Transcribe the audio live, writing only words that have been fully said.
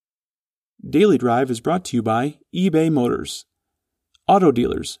Daily Drive is brought to you by eBay Motors. Auto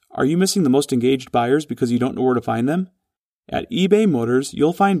dealers, are you missing the most engaged buyers because you don't know where to find them? At eBay Motors,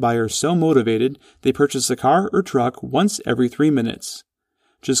 you'll find buyers so motivated they purchase a car or truck once every 3 minutes.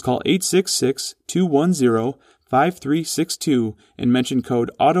 Just call 866-210-5362 and mention code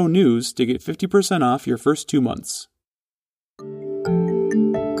AUTONEWS to get 50% off your first 2 months.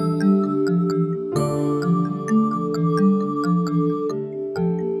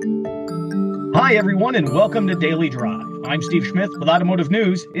 Hi, everyone, and welcome to Daily Drive. I'm Steve Smith with Automotive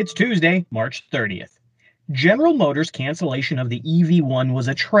News. It's Tuesday, March 30th. General Motors' cancellation of the EV1 was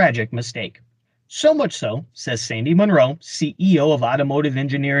a tragic mistake. So much so, says Sandy Munro, CEO of automotive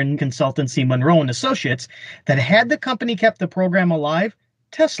engineering consultancy Munro & Associates, that had the company kept the program alive,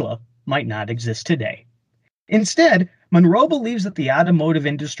 Tesla might not exist today. Instead, Munro believes that the automotive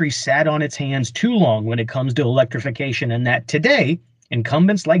industry sat on its hands too long when it comes to electrification, and that today,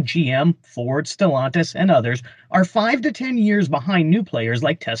 incumbents like GM, Ford, Stellantis, and others are 5 to 10 years behind new players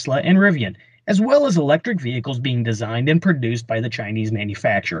like Tesla and Rivian, as well as electric vehicles being designed and produced by the Chinese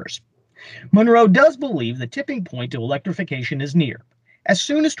manufacturers. Munro does believe the tipping point to electrification is near, as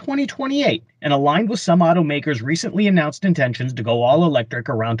soon as 2028, and aligned with some automakers' recently announced intentions to go all electric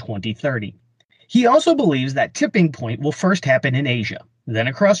around 2030. He also believes that tipping point will first happen in Asia, then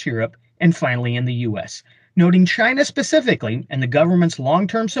across Europe, and finally in the US, noting China specifically and the government's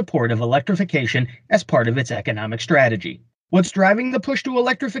long-term support of electrification as part of its economic strategy. What's driving the push to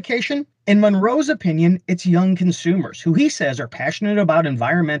electrification? In Munro's opinion, it's young consumers, who he says are passionate about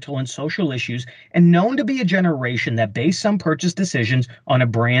environmental and social issues and known to be a generation that base some purchase decisions on a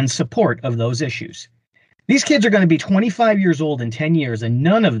brand's support of those issues. These kids are going to be 25 years old in 10 years, and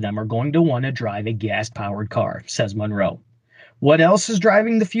none of them are going to want to drive a gas-powered car, says Munro. What else is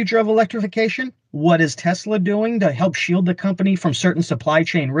driving the future of electrification? What is Tesla doing to help shield the company from certain supply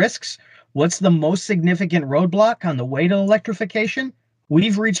chain risks? What's the most significant roadblock on the way to electrification?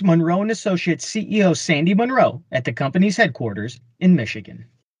 We've reached Munro & Associates CEO Sandy Munro at the company's headquarters in Michigan.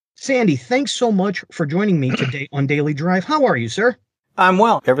 Sandy, thanks so much for joining me today on Daily Drive. How are you, sir? I'm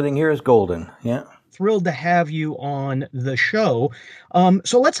well. Everything here is golden. Yeah. Thrilled to have you on the show.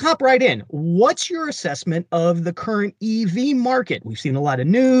 So let's hop right in. What's your assessment of the current EV market? We've seen a lot of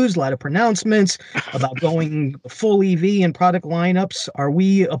news, a lot of pronouncements about going full EV and product lineups. Are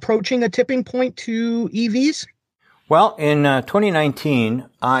we approaching a tipping point to EVs? Well, in 2019,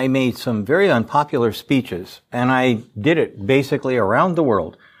 I made some very unpopular speeches, and I did it basically around the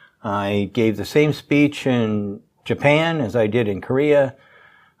world. I gave the same speech in Japan as I did in Korea.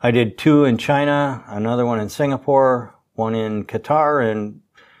 I did 2 in China, another one in Singapore, one in Qatar, and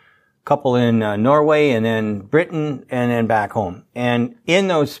a couple in Norway, and then Britain, and then back home. And in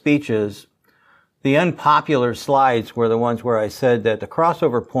those speeches, the unpopular slides were the ones where I said that the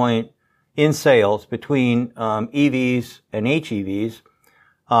crossover point in sales between EVs and HEVs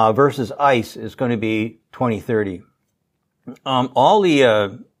versus ICE is going to be 2030. All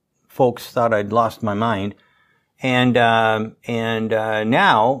the folks thought I'd lost my mind. And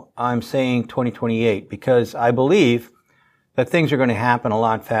now I'm saying 2028 because I believe that things are going to happen a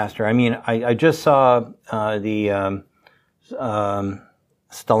lot faster. I mean, I just saw the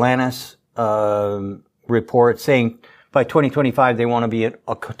Stellantis report saying by 2025 they want to be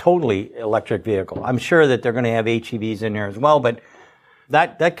a totally electric vehicle. I'm sure that they're going to have HEVs in there as well, but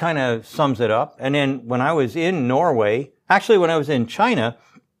that kind of sums it up. And then when I was in Norway, actually when I was in China,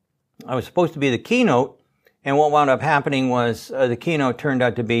 I was supposed to be the keynote. And what wound up happening was the keynote turned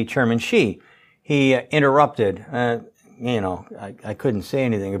out to be Chairman Xi. He interrupted. I couldn't say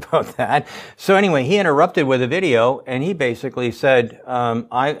anything about that. So anyway, he interrupted with a video, and he basically said,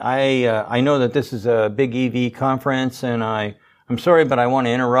 "I know that this is a big EV conference, and I'm sorry, but I want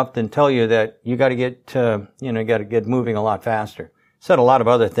to interrupt and tell you that you got to get moving a lot faster." Said a lot of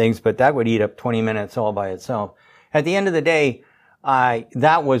other things, but that would eat up 20 minutes all by itself. At the end of the day,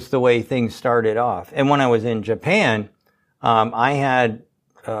 that was the way things started off. And when I was in Japan, I had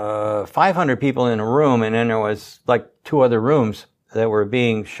 500 people in a room, and then there was like 2 other rooms that were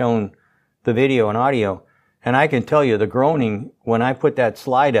being shown the video and audio. And I can tell you the groaning when I put that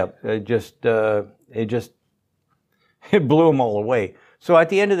slide up, it blew them all away. So at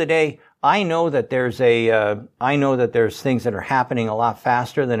the end of the day, I know that there's things that are happening a lot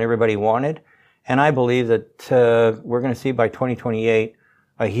faster than everybody wanted. And I believe that we're going to see by 2028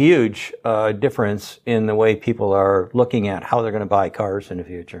 a huge difference in the way people are looking at how they're going to buy cars in the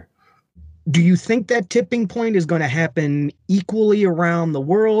future. Do you think that tipping point is going to happen equally around the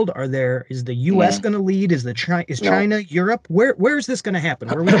world? Is the U.S. going to lead? Is China, Europe? Where is this going to happen?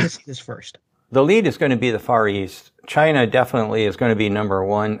 Where are we going to see this first? the lead is going to be the Far East. China definitely is going to be number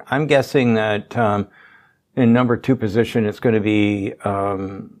one. I'm guessing that in number two position, it's going to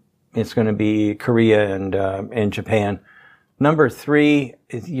be Korea and Japan. Number three,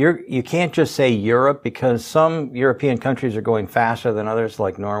 you can't just say Europe, because some European countries are going faster than others,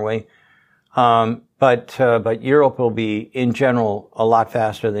 like Norway. But Europe will be, in general, a lot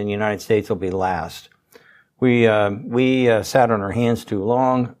faster than the United States will be last. We sat on our hands too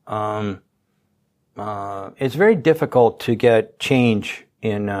long. It's very difficult to get change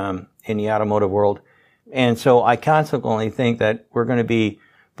in the automotive world. And so I consequently think that we're going to be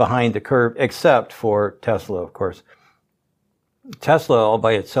behind the curve, except for Tesla, of course. Tesla all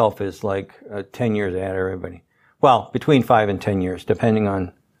by itself is like 10 years ahead of everybody. Well, between 5 and 10 years, depending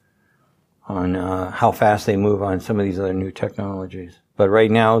on how fast they move on some of these other new technologies. But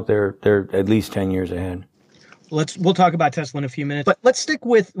right now, they're at least 10 years ahead. We'll talk about Tesla in a few minutes, but let's stick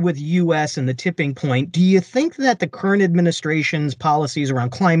with U.S. and the tipping point. Do you think that the current administration's policies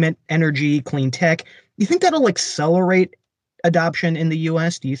around climate, energy, clean tech, do you think that'll accelerate adoption in the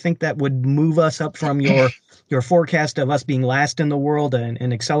U.S.? Do you think that would move us up from your forecast of us being last in the world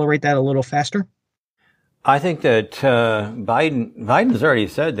and accelerate that a little faster? I think that Biden's already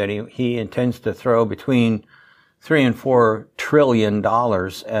said that he intends to throw between $3 and $4 trillion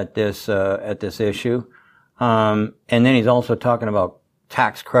at this issue. And then he's also talking about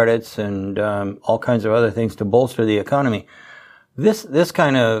tax credits and all kinds of other things to bolster the economy. This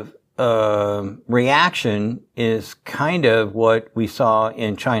kind of reaction is kind of what we saw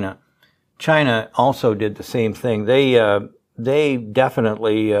in China. China also did the same thing. They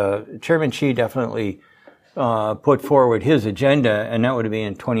definitely Chairman Xi definitely put forward his agenda, and that would be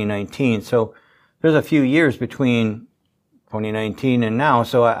in 2019. So there's a few years between 2019 and now.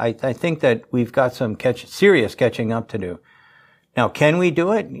 So I think that we've got some serious catching up to do. Now, can we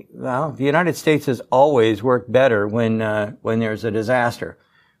do it? Well, the United States has always worked better when there's a disaster.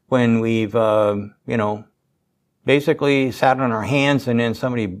 When we've, basically sat on our hands and then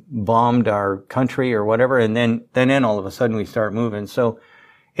somebody bombed our country or whatever, and then all of a sudden we start moving. So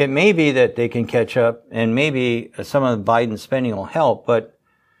it may be that they can catch up, and maybe some of Biden's spending will help, but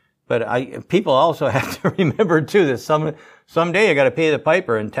people also have to remember too that someday you got to pay the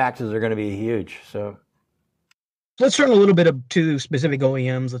piper, and taxes are going to be huge. So let's turn a little bit to specific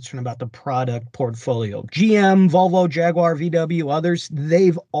OEMs. Let's turn about the product portfolio. GM, Volvo, Jaguar, VW, others,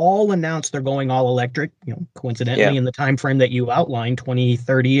 they've all announced they're going all electric, coincidentally in the time frame that you outlined,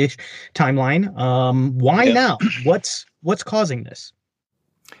 2030-ish timeline. Why now? What's causing this?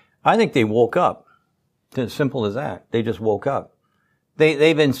 I think they woke up. It's as simple as that. They just woke up.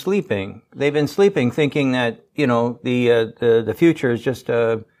 They've been sleeping. They've been sleeping, thinking that the future is just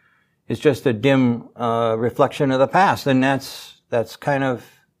a dim reflection of the past, and that's kind of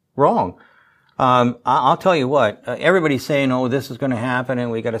wrong. I'll tell you what. Everybody's saying, "Oh, this is going to happen, and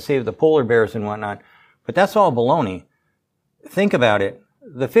we got to save the polar bears and whatnot," but that's all baloney. Think about it.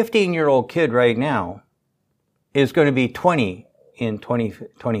 The 15-year-old kid right now is going to be 20 in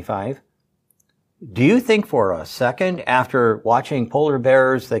 2025. Do you think for a second, after watching polar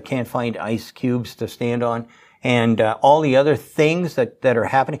bears that can't find ice cubes to stand on, and all the other things that are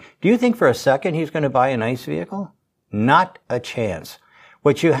happening, do you think for a second he's going to buy an ICE vehicle? Not a chance.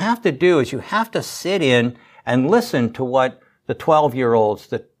 What you have to do is you have to sit in and listen to what the 12-year-olds,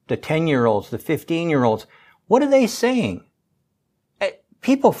 the 10-year-olds, the 15-year-olds, what are they saying?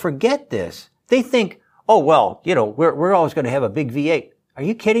 People forget this. They think, oh, well, we're always going to have a big V8. Are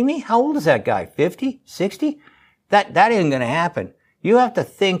you kidding me? How old is that guy? 50? 60? That isn't going to happen. You have to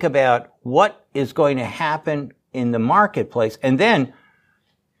think about what is going to happen in the marketplace, and then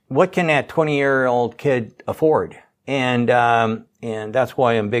what can that 20-year-old kid afford? And that's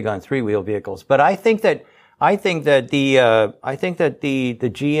why I'm big on three-wheel vehicles. But I think that the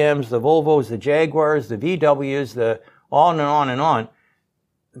GMs, the Volvos, the Jaguars, the VWs, the on and on and on,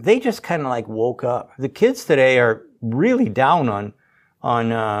 they just kind of like woke up. The kids today are really down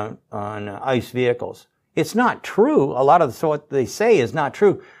on ICE vehicles. It's not true. A lot of what they say is not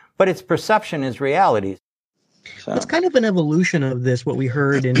true, but its perception is reality. So. It's kind of an evolution of this, what we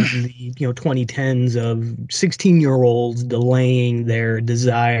heard in the 2010s of 16-year-olds delaying their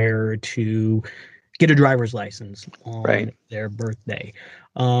desire to get a driver's license on their birthday.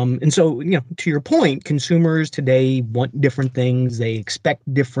 And so, to your point, consumers today want different things. They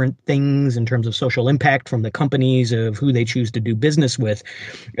expect different things in terms of social impact from the companies of who they choose to do business with.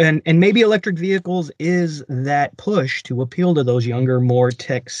 And maybe electric vehicles is that push to appeal to those younger, more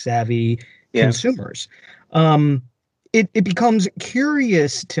tech-savvy consumers. It becomes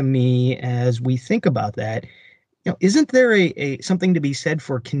curious to me as we think about that. Isn't there a something to be said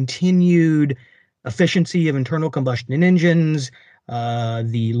for continued efficiency of internal combustion engines,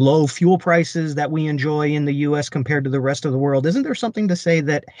 the low fuel prices that we enjoy in the U.S. compared to the rest of the world? Isn't there something to say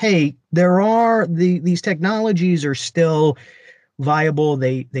that, hey, these technologies are still viable.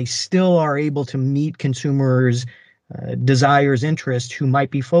 They still are able to meet consumers' desires, interests, who might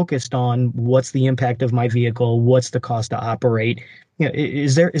be focused on what's the impact of my vehicle, what's the cost to operate.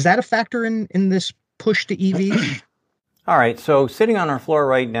 Is that a factor in this push to EVs? All right, so sitting on our floor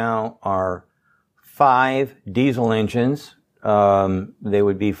right now are 5 diesel engines. They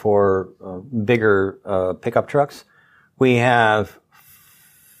would be for bigger pickup trucks. We have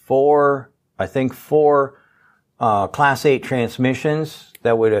 4 Class 8 transmissions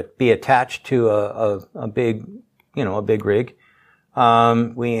that would be attached to a big rig.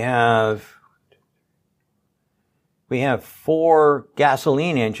 We have 4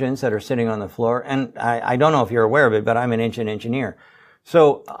 gasoline engines that are sitting on the floor, and I don't know if you're aware of it, but I'm an engine engineer.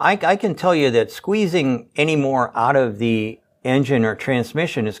 So I can tell you that squeezing any more out of the engine or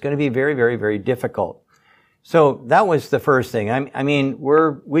transmission is going to be very, very, very difficult. So that was the first thing. I mean,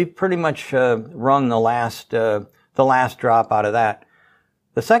 we've pretty much wrung the last drop out of that.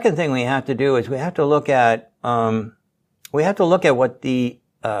 The second thing we have to do is we have to look at what the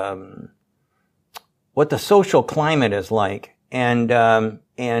social climate is like, and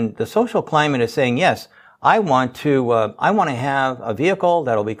the social climate is saying, yes, I want to have a vehicle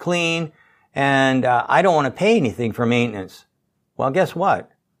that'll be clean, and I don't want to pay anything for maintenance. Well, guess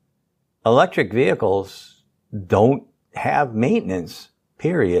what? Electric vehicles don't have maintenance,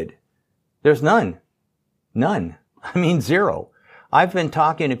 period. There's none. I mean, 0. I've been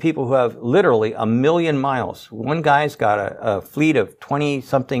talking to people who have literally 1 million miles. One guy's got a fleet of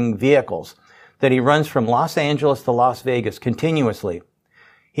 20-something vehicles that he runs from Los Angeles to Las Vegas continuously.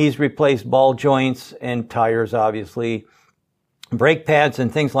 He's replaced ball joints and tires, obviously, brake pads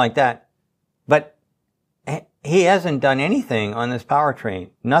and things like that. But he hasn't done anything on this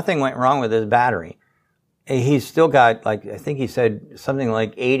powertrain. Nothing went wrong with his battery. He's still got, I think he said something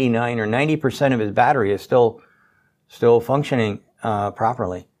like 89 or 90% of his battery is still functioning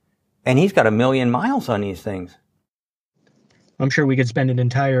properly. And he's got 1 million miles on these things. I'm sure we could spend an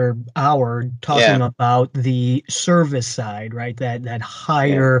entire hour talking about the service side, right? That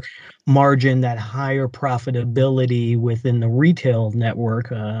higher margin, that higher profitability within the retail network.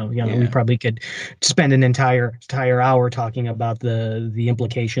 We probably could spend an entire hour talking about the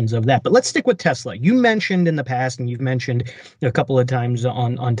implications of that. But let's stick with Tesla. You mentioned in the past, and you've mentioned a couple of times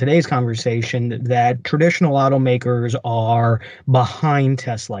on today's conversation, that traditional automakers are behind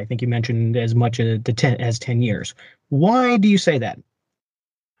Tesla. I think you mentioned as much as 10 years. Why do you say that?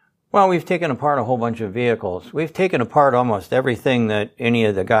 Well, we've taken apart a whole bunch of vehicles. We've taken apart almost everything that any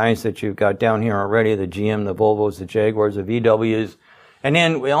of the guys that you've got down here already, the GM, the Volvos, the Jaguars, the VWs. And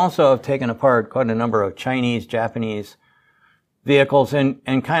then we also have taken apart quite a number of Chinese, Japanese vehicles, and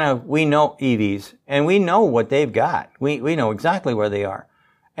kind of, we know EVs, and we know what they've got. We know exactly where they are.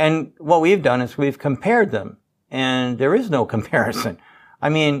 And what we've done is we've compared them, and there is no comparison. I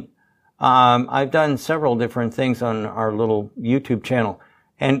mean, I've done several different things on our little YouTube channel,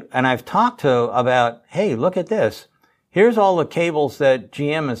 and I've talked about, hey, look at this. Here's all the cables that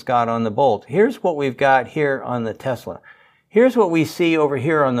GM has got on the Bolt. Here's what we've got here on the Tesla. Here's what we see over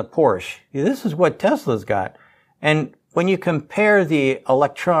here on the Porsche. This is what Tesla's got. And when you compare the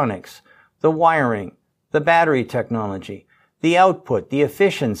electronics, the wiring, the battery technology, the output, the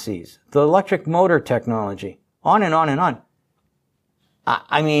efficiencies, the electric motor technology, on and on and on.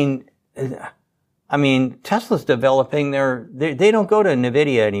 I mean, Tesla's developing they don't go to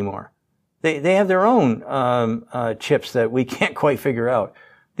NVIDIA anymore. They have their own, chips that we can't quite figure out.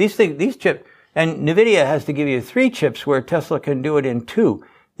 These chips, and NVIDIA has to give you 3 chips where Tesla can do it in 2.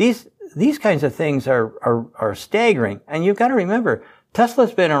 These kinds of things are staggering. And you've got to remember,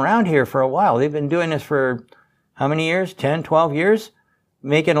 Tesla's been around here for a while. They've been doing this for how many years? 10, 12 years?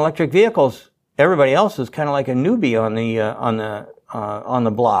 Making electric vehicles. Everybody else is kind of like a newbie on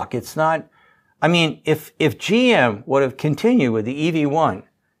the block. It's not, I mean, if GM would have continued with the EV1,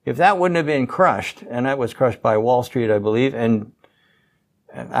 if that wouldn't have been crushed, and that was crushed by Wall Street, I believe, and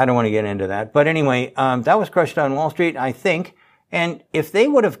I don't want to get into that, but anyway, that was crushed on Wall Street, I think, and if they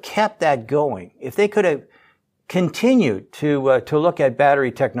would have kept that going, if they could have continued to look at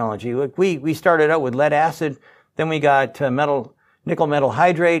battery technology, like we started out with lead acid, then we got nickel metal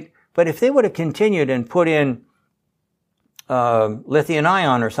hydrate, but if they would have continued and put in lithium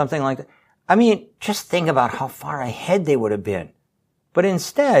ion or something like that, I mean, just think about how far ahead they would have been. But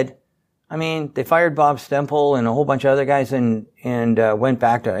instead, I mean, they fired Bob Stempel and a whole bunch of other guys and went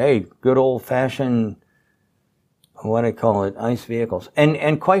back to, hey, good old fashioned what I call it, ICE vehicles.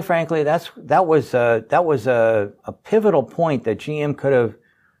 And quite frankly, that was a pivotal point that GM could have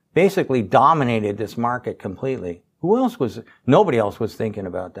basically dominated this market completely. Nobody else was thinking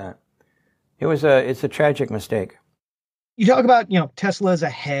about that. It's a tragic mistake. You talk about, Tesla's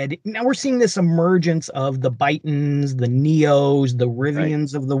ahead. Now we're seeing this emergence of the Bytons, the Neos, the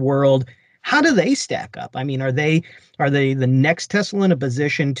Rivians of the world. How do they stack up? I mean, are they the next Tesla in a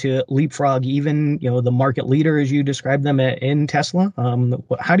position to leapfrog even, the market leader as you described them in Tesla?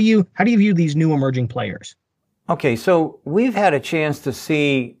 How do you view these new emerging players? Okay, so we've had a chance to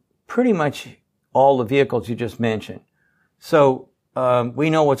see pretty much all the vehicles you just mentioned. So we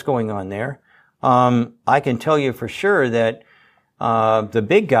know what's going on there. I can tell you for sure that the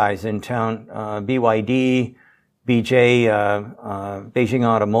big guys in town, BYD, BJ, Beijing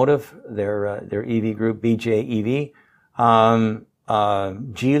Automotive, their EV group, BJ EV,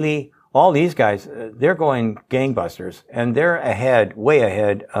 Geely, all these guys, they're going gangbusters, and they're way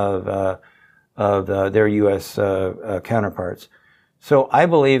ahead of their U.S. counterparts. So I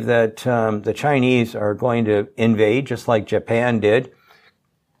believe that the Chinese are going to invade, just like Japan did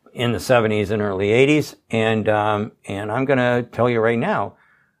in the 70s and early 80s, and I'm going to tell you right now.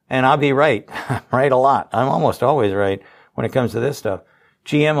 And I'll be right. I'm right a lot. I'm almost always right when it comes to this stuff.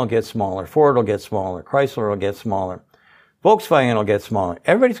 GM will get smaller. Ford will get smaller. Chrysler will get smaller. Volkswagen will get smaller.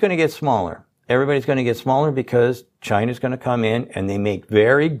 Everybody's going to get smaller. Everybody's going to get smaller because China's going to come in and they make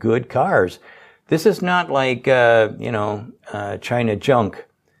very good cars. This is not like, China junk.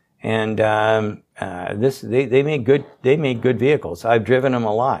 And, they make good vehicles. I've driven them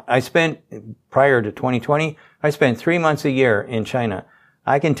a lot. Prior to 2020, I spent 3 months a year in China.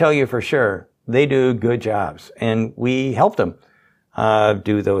 I can tell you for sure they do good jobs, and we help them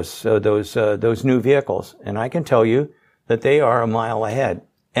do those new vehicles. And I can tell you that they are a mile ahead.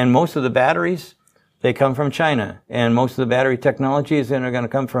 And most of the batteries, they come from China, and most of the battery technologies then are going to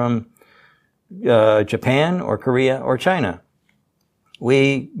come from Japan or Korea or China.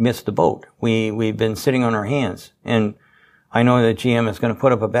 We missed the boat. We've been sitting on our hands, and I know that GM is going to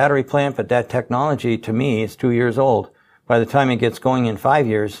put up a battery plant, but that technology to me is 2 years old. By the time it gets going in 5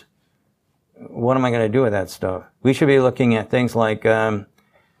 years, what am I going to do with that stuff? We should be looking at things like, we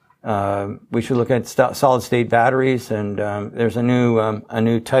should look at solid state batteries, and there's a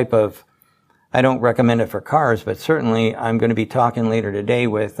new type of, I don't recommend it for cars, but certainly I'm going to be talking later today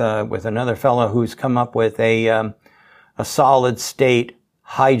with another fellow who's come up with a solid state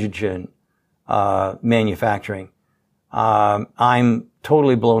hydrogen, manufacturing. I'm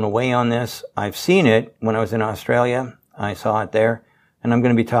totally blown away on this. I've seen it when I was in Australia. I saw it there, and I'm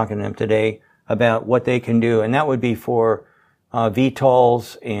going to be talking to them today about what they can do, and that would be for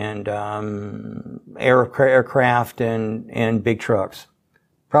VTOLs and aircraft and big trucks.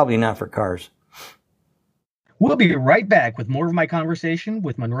 Probably not for cars. We'll be right back with more of my conversation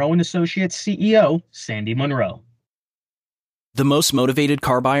with Monroe & Associates CEO, Sandy Monroe. The most motivated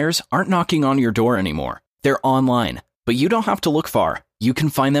car buyers aren't knocking on your door anymore. They're online, but you don't have to look far. You can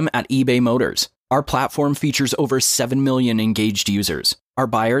find them at eBay Motors. Our platform features over 7 million engaged users. Our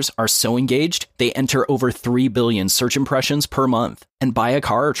buyers are so engaged, they enter over 3 billion search impressions per month and buy a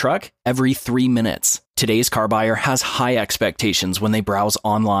car or truck every 3 minutes. Today's car buyer has high expectations when they browse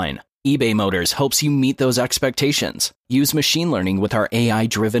online. eBay Motors helps you meet those expectations. Use machine learning with our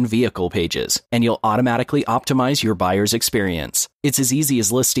AI-driven vehicle pages, and you'll automatically optimize your buyer's experience. It's as easy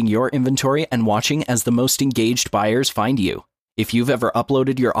as listing your inventory and watching as the most engaged buyers find you. If you've ever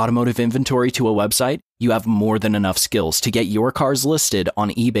uploaded your automotive inventory to a website, you have more than enough skills to get your cars listed on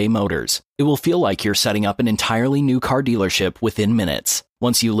eBay Motors. It will feel like you're setting up an entirely new car dealership within minutes.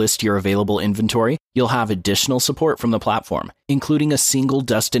 Once you list your available inventory, you'll have additional support from the platform, including a single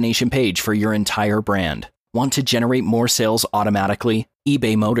destination page for your entire brand. Want to generate more sales automatically?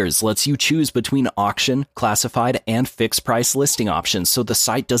 eBay Motors lets you choose between auction, classified, and fixed price listing options so the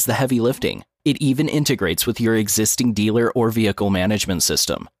site does the heavy lifting. It even integrates with your existing dealer or vehicle management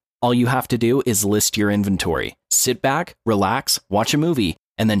system. All you have to do is list your inventory, sit back, relax, watch a movie,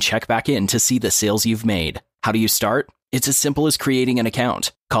 and then check back in to see the sales you've made. How do you start? It's as simple as creating an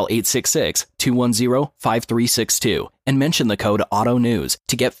account. Call 866-210-5362 and mention the code AUTONEWS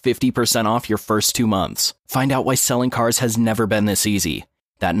to get 50% off your first 2 months. Find out why selling cars has never been this easy.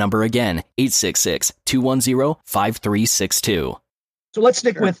 That number again, 866-210-5362. So let's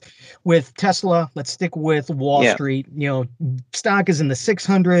stick with Tesla. Let's stick with Wall Street. Stock is in the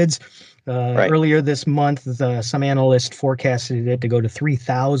 600s. Earlier this month, some analysts forecasted it to go to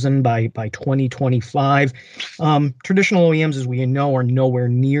 3,000 by 2025. Traditional OEMs, as we know, are nowhere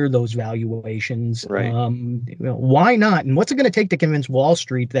near those valuations. Right. Why not? And what's it going to take to convince Wall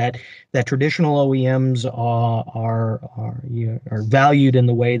Street that traditional OEMs are valued in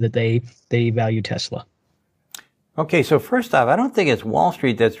the way that they value Tesla? Okay, so first off, I don't think it's Wall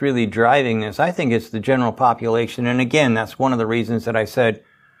Street that's really driving this. I think it's the general population. And again, that's one of the reasons that I said,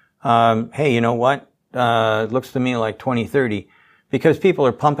 hey, you know what? It looks to me like 2030, because people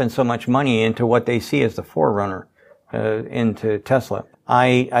are pumping so much money into what they see as the forerunner, into Tesla.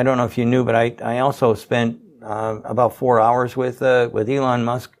 I don't know if you knew, but I also spent, about 4 hours with Elon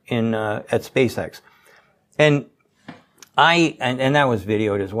Musk at SpaceX. And that was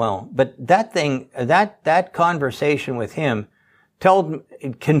videoed as well. But that conversation with him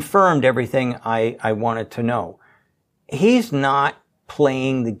confirmed everything I wanted to know. He's not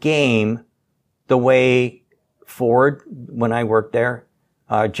playing the game the way Ford, when I worked there,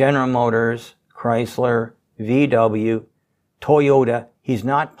 General Motors, Chrysler, VW, Toyota, he's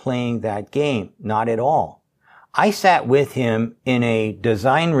not playing that game. Not at all. I sat with him in a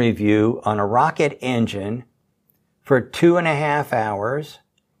design review on a rocket engine for 2.5 hours,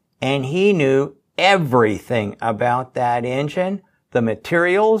 and he knew everything about that engine, the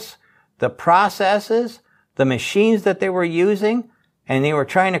materials, the processes, the machines that they were using, and they were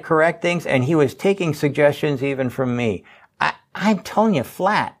trying to correct things, and he was taking suggestions even from me. I'm telling you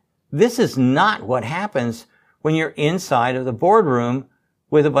flat, this is not what happens when you're inside of the boardroom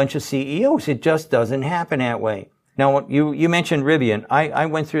with a bunch of CEOs. It just doesn't happen that way. Now, you mentioned Rivian. I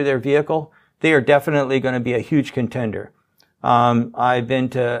went through their vehicle. They are definitely going to be a huge contender. I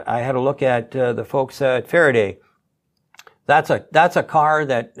had a look at the folks at Faraday. That's a car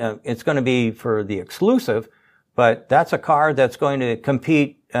that it's going to be for the exclusive, but that's a car that's going to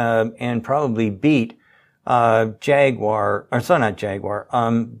compete and probably beat Jaguar, or sorry, not Jaguar,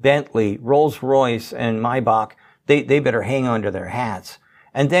 Bentley, Rolls-Royce, and Maybach. They better hang on to their hats.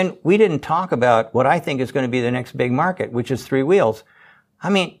 And then we didn't talk about what I think is going to be the next big market, which is 3 wheels. I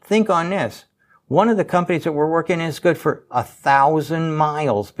mean, think on this. One of the companies that we're working in is good for 1,000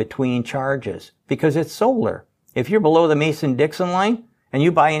 miles between charges because it's solar. If you're below the Mason-Dixon line and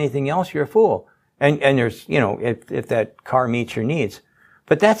you buy anything else, you're a fool. And there's, if that car meets your needs.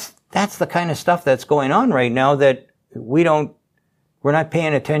 But that's the kind of stuff that's going on right now that we're not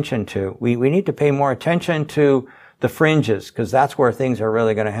paying attention to. We need to pay more attention to the fringes, because that's where things are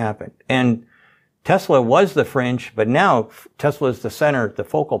really going to happen. And Tesla was the fringe, but now Tesla is the center, the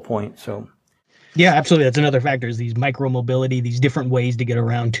focal point. So, yeah, absolutely. That's another factor, is these micro-mobility, these different ways to get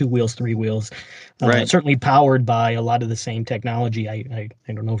around 2 wheels, 3 wheels. Right. Certainly powered by a lot of the same technology. I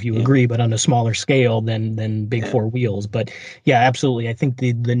don't know if you agree, but on a smaller scale than big 4 wheels. But yeah, absolutely. I think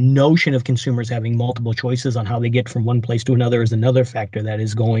the notion of consumers having multiple choices on how they get from one place to another is another factor that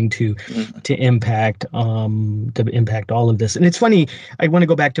is going to impact all of this. And it's funny, I want to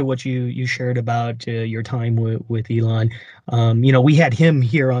go back to what you shared about your time with Elon. We had him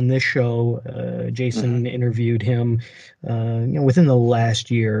here on this show. Jason interviewed him, within the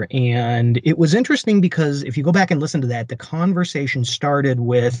last year. And it was interesting because if you go back and listen to that, the conversation started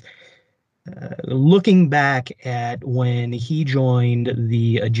with looking back at when he joined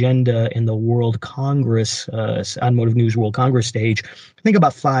the agenda in the World Congress, Automotive News World Congress stage, I think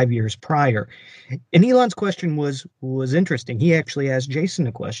about 5 years prior. And Elon's question was interesting. He actually asked Jason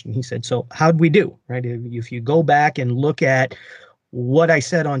a question. He said, so how'd we do, right? If you go back and look at what I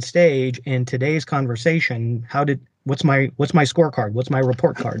said on stage in today's conversation, what's my scorecard? What's my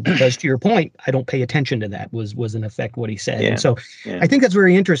report card? Because to your point, I don't pay attention to that was in effect what he said. And so I think that's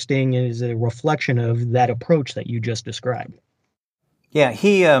very interesting, is a reflection of that approach that you just described. Yeah,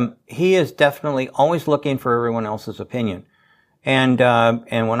 he is definitely always looking for everyone else's opinion. And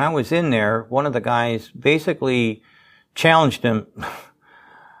when I was in there, one of the guys basically challenged him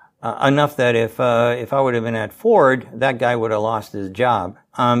enough that if I would have been at Ford, that guy would have lost his job.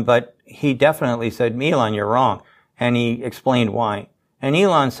 But he definitely said, Elon, you're wrong. And he explained why. And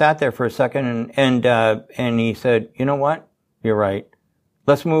Elon sat there for a second and he said, you know what? You're right.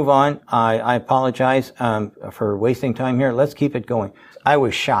 Let's move on. I apologize, for wasting time here. Let's keep it going. I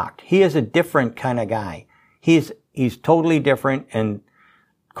was shocked. He is a different kind of guy. He's totally different. And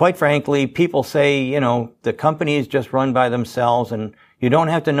quite frankly, people say, the company is just run by themselves and you don't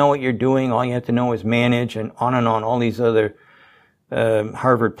have to know what you're doing. All you have to know is manage, and on, all these other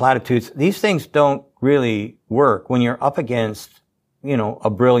Harvard platitudes. These things don't really work when you're up against, a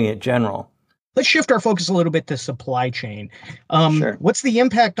brilliant general. Let's shift our focus a little bit to supply chain. Sure. What's the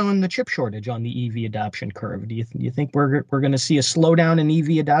impact on the chip shortage on the EV adoption curve? Do you think we're going to see a slowdown in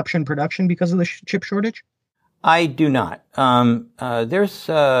EV adoption production because of the chip shortage? I do not. I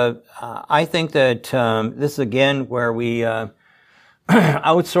think that this is again where we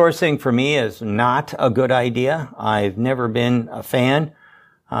outsourcing for me is not a good idea. I've never been a fan.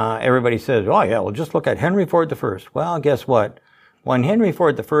 Everybody says, "Oh yeah, well just look at Henry Ford I." Well, guess what? When Henry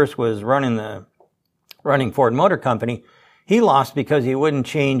Ford I was running Ford Motor Company, he lost because he wouldn't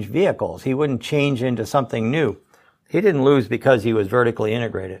change vehicles. He wouldn't change into something new. He didn't lose because he was vertically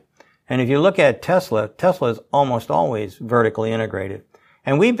integrated. And if you look at Tesla, Tesla is almost always vertically integrated.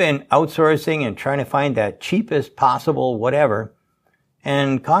 And we've been outsourcing and trying to find that cheapest possible whatever.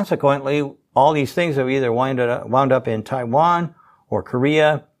 And consequently, all these things have either wound up in Taiwan or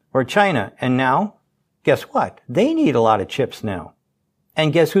Korea or China. And now, guess what? They need a lot of chips now.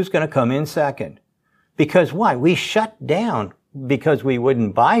 And guess who's going to come in second? Because why? We shut down because we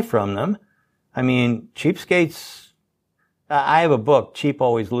wouldn't buy from them. I mean, cheapskates, I have a book, Cheap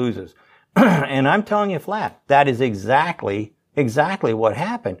Always Loses. And I'm telling you flat, that is exactly what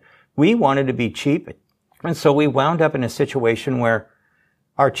happened. We wanted to be cheap. And so we wound up in a situation where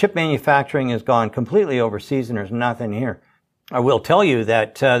our chip manufacturing has gone completely overseas and there's nothing here. I will tell you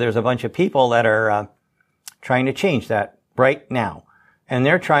that there's a bunch of people that are trying to change that right now. And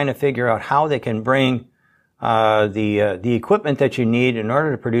they're trying to figure out how they can bring the equipment that you need in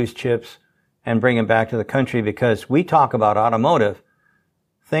order to produce chips and bring them back to the country, because we talk about automotive.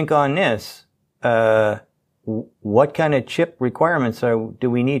 Think on this. What kind of chip requirements do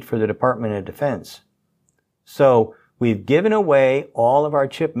we need for the Department of Defense? So we've given away all of our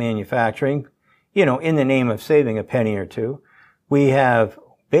chip manufacturing, in the name of saving a penny or two. We have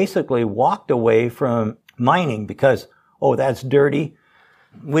basically walked away from mining because, that's dirty.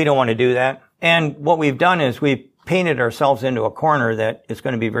 We don't want to do that. And what we've done is we've painted ourselves into a corner that is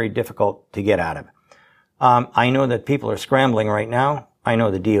going to be very difficult to get out of. I know that people are scrambling right now. I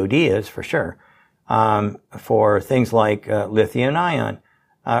know the DOD is for sure, for things like lithium. Where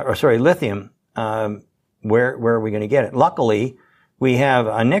are we going to get it? Luckily, we have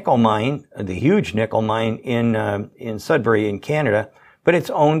a nickel mine, the huge nickel mine in Sudbury in Canada, but it's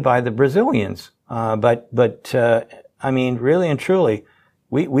owned by the Brazilians. I mean, really and truly,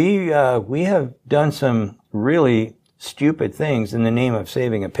 we have done some really stupid things in the name of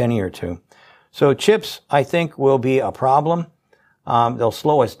saving a penny or two. So chips, I think, will be a problem. They'll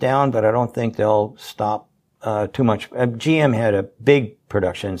slow us down, but I don't think they'll stop too much. GM had a big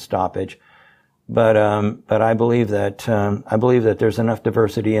production stoppage, but I believe that there's enough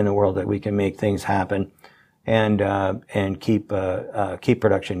diversity in the world that we can make things happen and keep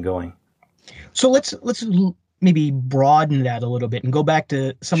production going. So let's maybe broaden that a little bit and go back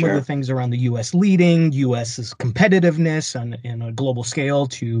to some of the things around the U.S. leading, U.S.'s competitiveness on a global scale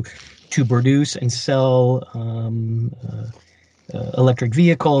to produce and sell electric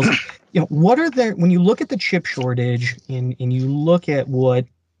vehicles. What are when you look at the chip shortage and you look at what,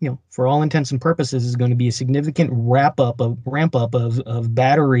 for all intents and purposes is going to be a significant ramp up of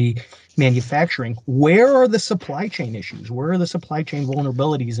battery manufacturing, where are the supply chain issues? Where are the supply chain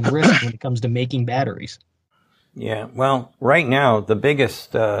vulnerabilities and risks when it comes to making batteries? Yeah, well, right now the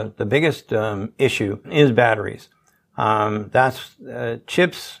biggest issue is batteries. That's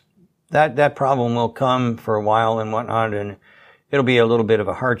chips. That problem will come for a while and whatnot, and it'll be a little bit of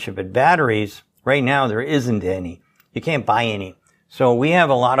a hardship. But batteries, right now there isn't any. You can't buy any. So we have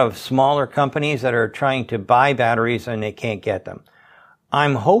a lot of smaller companies that are trying to buy batteries and they can't get them.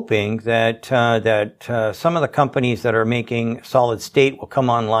 I'm hoping that some of the companies that are making solid state will come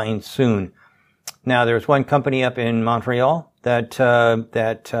online soon. Now, there's one company up in Montreal that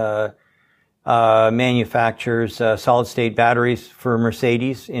manufactures solid state batteries for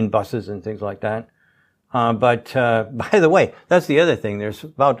Mercedes in buses and things like that. But by the way, that's the other thing. There's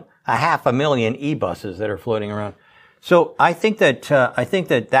about 500,000 e-buses that are floating around. So I think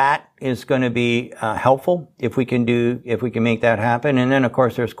that is going to be helpful if we can make that happen. And then of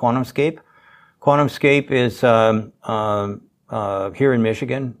course there's QuantumScape. QuantumScape is here in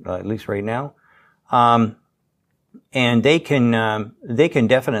Michigan, at least right now. And they can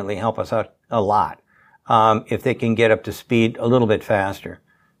definitely help us out a lot, if they can get up to speed a little bit faster.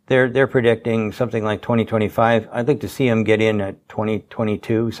 They're predicting something like 2025. I'd like to see them get in at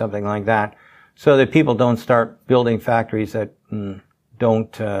 2022, something like that, so that people don't start building factories that will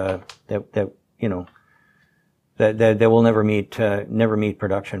never meet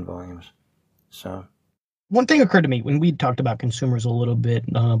production volumes. So. One thing occurred to me when we talked about consumers a little bit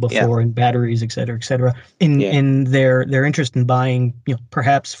before, and batteries, et cetera, in their interest in buying,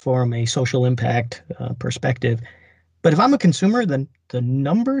 perhaps from a social impact perspective. But if I'm a consumer, then the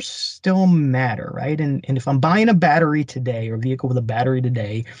numbers still matter, right? And if I'm buying a battery today, or a vehicle with a battery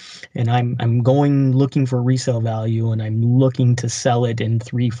today, and I'm going looking for resale value, and I'm looking to sell it in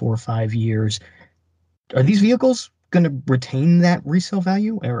 3, 4, 5 years, are these vehicles going to retain that resale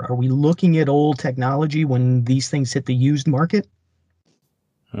value? Or are we looking at old technology when these things hit the used market?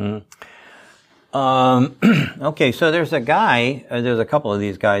 Okay, so there's a couple of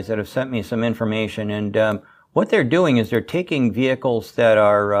these guys that have sent me some information, and what they're doing is they're taking vehicles that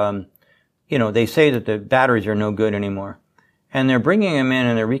are, they say that the batteries are no good anymore, and they're bringing them in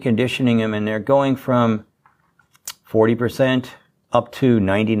and they're reconditioning them, and they're going from 40% up to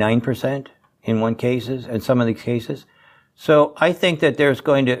 99%. In some of these cases. So I think that there's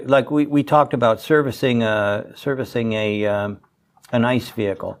going to, like we talked about servicing an ICE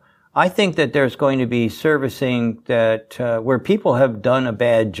vehicle. I think that there's going to be servicing that, where people have done a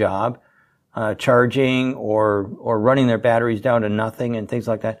bad job, charging or running their batteries down to nothing and things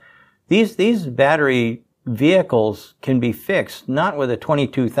like that. These battery vehicles can be fixed, not with a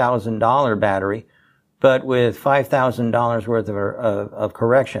 $22,000 battery, but with $5,000 worth of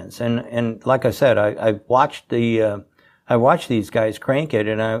corrections. And like I said, I watched these guys crank it,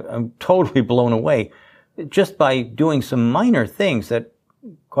 and I'm totally blown away just by doing some minor things that,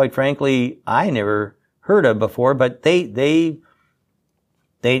 quite frankly, I never heard of before. But they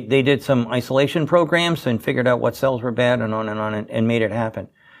did some isolation programs and figured out what cells were bad and on and made it happen.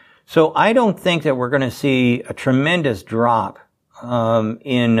 So I don't think that we're going to see a tremendous drop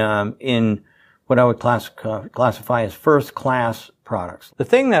in what I would classify as first-class products. The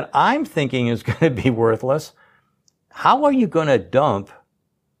thing that I'm thinking is going to be worthless, how are you going to dump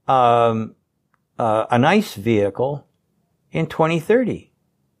an ICE vehicle in 2030?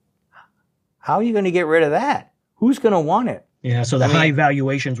 How are you going to get rid of that? Who's going to want it? Yeah, so high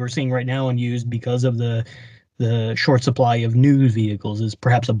valuations we're seeing right now in used because of the short supply of new vehicles is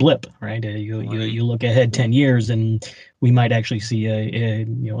perhaps a blip, right? You look ahead 10 years and we might actually see a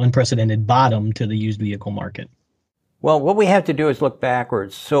unprecedented bottom to the used vehicle market. Well, what we have to do is look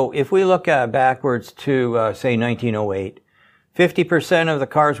backwards. So if we look backwards to, say, 1908, 50% of the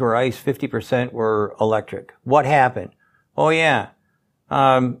cars were ICE, 50% were electric. What happened? Oh, yeah.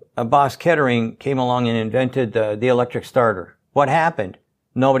 Boss Kettering came along and invented the electric starter. What happened?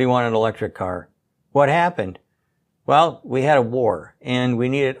 Nobody wanted an electric car. What happened? Well, we had a war and we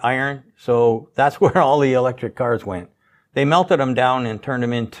needed iron, so that's where all the electric cars went. They melted them down and turned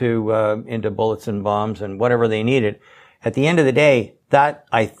them into bullets and bombs and whatever they needed. At the end of the day, that,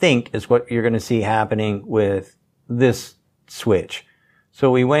 I think, is what you're going to see happening with this switch. So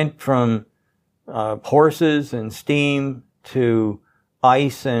we went from horses and steam to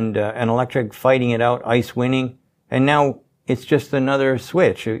ICE and electric fighting it out, ICE winning, and now it's just another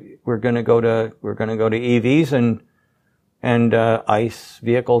switch. We're going to go to EVs, and ICE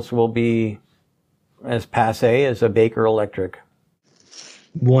vehicles will be as passé as a Baker electric.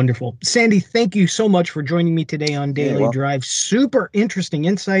 Wonderful. Sandy, thank you so much for joining me today on Daily Drive. Super interesting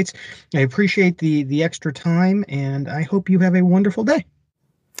insights. I appreciate the extra time, and I hope you have a wonderful day.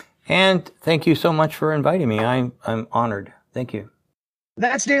 And thank you so much for inviting me. I'm honored. Thank you.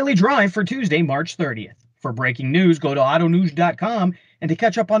 That's Daily Drive for Tuesday, March 30th. For breaking news, go to autonews.com. And to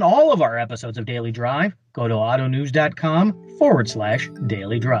catch up on all of our episodes of Daily Drive, go to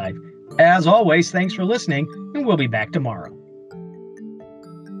autonews.com/Daily Drive. As always, thanks for listening, and we'll be back tomorrow.